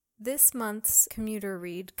This month's commuter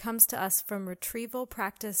read comes to us from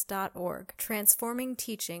retrievalpractice.org, Transforming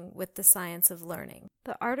Teaching with the Science of Learning.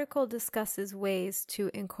 The article discusses ways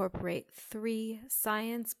to incorporate 3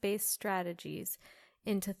 science-based strategies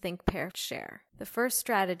into Think, Pair, Share. The first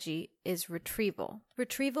strategy is retrieval.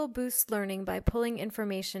 Retrieval boosts learning by pulling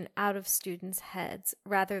information out of students' heads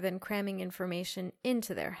rather than cramming information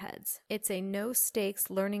into their heads. It's a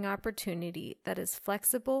no-stakes learning opportunity that is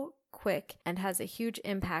flexible, quick, and has a huge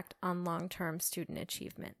impact on long-term student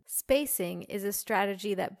achievement. Spacing is a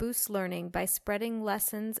strategy that boosts learning by spreading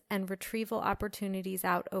lessons and retrieval opportunities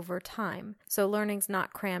out over time, so learning's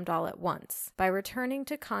not crammed all at once. By returning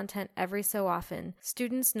to content every so often,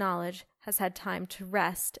 students' knowledge has had time to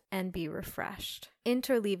rest and be refreshed.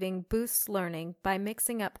 Interleaving boosts learning by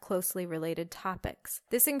mixing up closely related topics.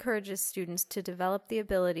 This encourages students to develop the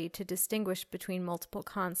ability to distinguish between multiple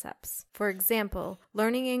concepts. For example,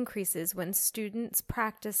 learning increases when students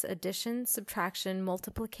practice addition, subtraction,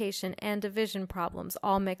 multiplication, and division problems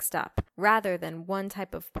all mixed up, rather than one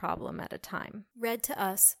type of problem at a time. Read to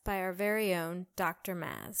us by our very own Dr.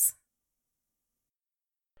 Maz.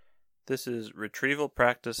 This is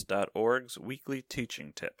retrievalpractice.org's weekly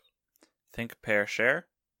teaching tip. Think, Pair, Share.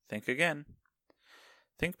 Think again.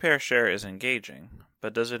 Think, Pair, Share is engaging,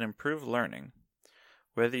 but does it improve learning?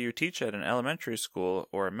 Whether you teach at an elementary school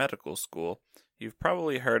or a medical school, you've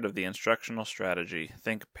probably heard of the instructional strategy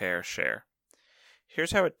Think, Pair, Share.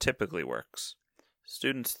 Here's how it typically works.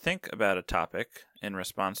 Students think about a topic in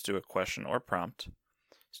response to a question or prompt.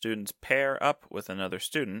 Students pair up with another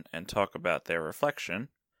student and talk about their reflection.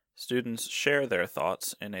 Students share their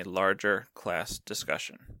thoughts in a larger class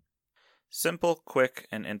discussion. Simple, quick,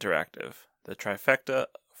 and interactive. The trifecta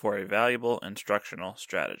for a valuable instructional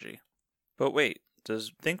strategy. But wait,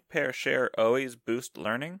 does Think, Pair, Share always boost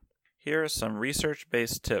learning? Here are some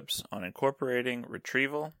research-based tips on incorporating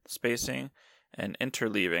retrieval, spacing, and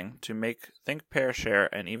interleaving to make Think, Pair,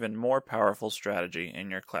 Share an even more powerful strategy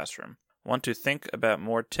in your classroom. Want to think about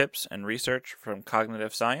more tips and research from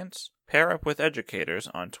cognitive science? Pair up with educators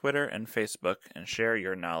on Twitter and Facebook and share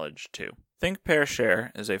your knowledge too. Think, Pair,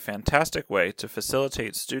 Share is a fantastic way to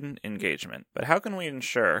facilitate student engagement, but how can we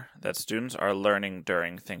ensure that students are learning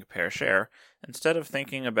during Think, Pair, Share instead of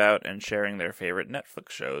thinking about and sharing their favorite Netflix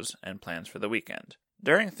shows and plans for the weekend?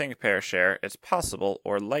 During Think, Pair, Share, it's possible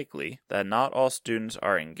or likely that not all students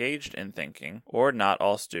are engaged in thinking, or not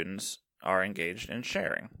all students are engaged in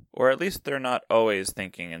sharing, or at least they're not always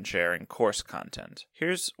thinking and sharing course content.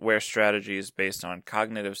 Here's where strategies based on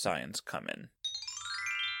cognitive science come in.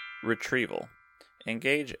 Retrieval.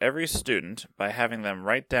 Engage every student by having them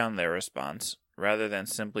write down their response rather than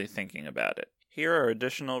simply thinking about it. Here are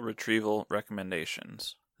additional retrieval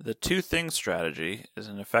recommendations. The 2 things strategy is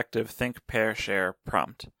an effective Think, Pair, Share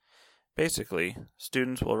prompt. Basically,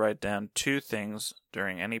 students will write down 2 things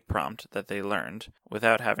during any prompt that they learned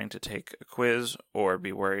without having to take a quiz or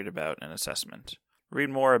be worried about an assessment. Read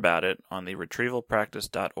more about it on the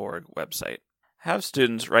retrievalpractice.org website. Have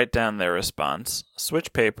students write down their response,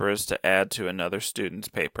 switch papers to add to another student's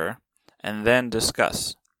paper, and then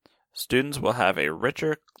discuss. Students will have a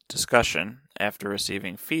richer discussion after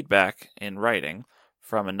receiving feedback in writing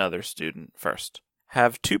from another student first.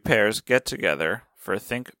 Have 2 pairs get together for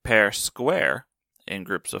Think, Pair, Square in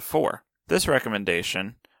groups of 4. This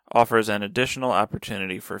recommendation offers an additional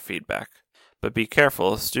opportunity for feedback. But be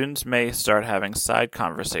careful, students may start having side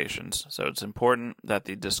conversations, so it's important that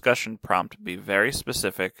the discussion prompt be very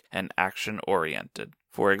specific and action-oriented.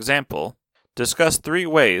 For example, discuss 3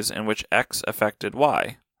 ways in which X affected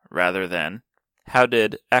Y, rather than, how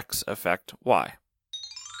did X affect Y?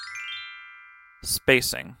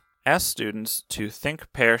 Spacing. Ask students to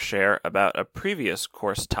think, pair, share about a previous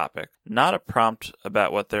course topic, not a prompt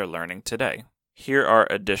about what they're learning today. Here are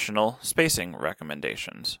additional spacing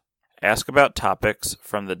recommendations. Ask about topics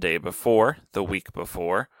from the day before, the week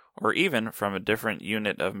before, or even from a different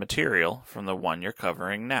unit of material from the one you're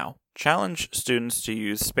covering now. Challenge students to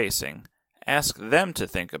use spacing. Ask them to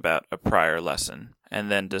think about a prior lesson,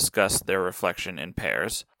 and then discuss their reflection in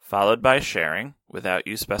pairs, followed by sharing without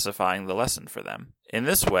you specifying the lesson for them. In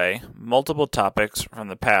this way, multiple topics from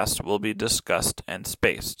the past will be discussed and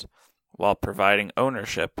spaced, while providing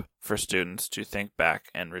ownership for students to think back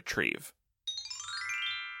and retrieve.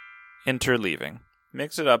 Interleaving.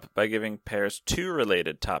 Mix it up by giving pairs 2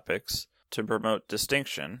 related topics to promote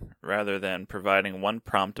distinction rather than providing one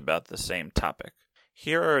prompt about the same topic.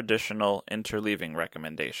 Here are additional interleaving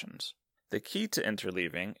recommendations. The key to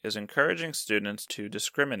interleaving is encouraging students to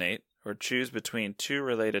discriminate or choose between 2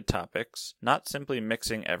 related topics, not simply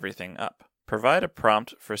mixing everything up. Provide a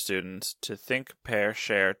prompt for students to think, pair,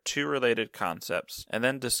 share two related concepts, and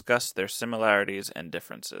then discuss their similarities and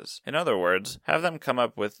differences. In other words, have them come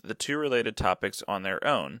up with the two related topics on their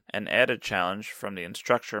own, and add a challenge from the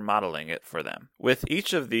instructor modeling it for them. With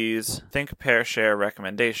each of these think, pair, share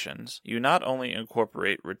recommendations, you not only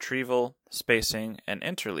incorporate retrieval, spacing, and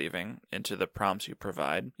interleaving into the prompts you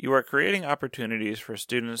provide, you are creating opportunities for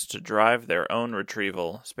students to drive their own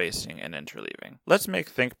retrieval, spacing, and interleaving. Let's make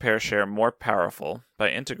Think, Pair, Share more powerful by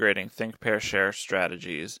integrating Think, Pair, Share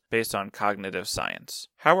strategies based on cognitive science.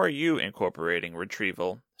 How are you incorporating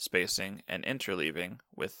retrieval, spacing, and interleaving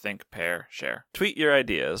with Think, Pair, Share? Tweet your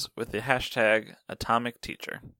ideas with the hashtag AtomicTeacher.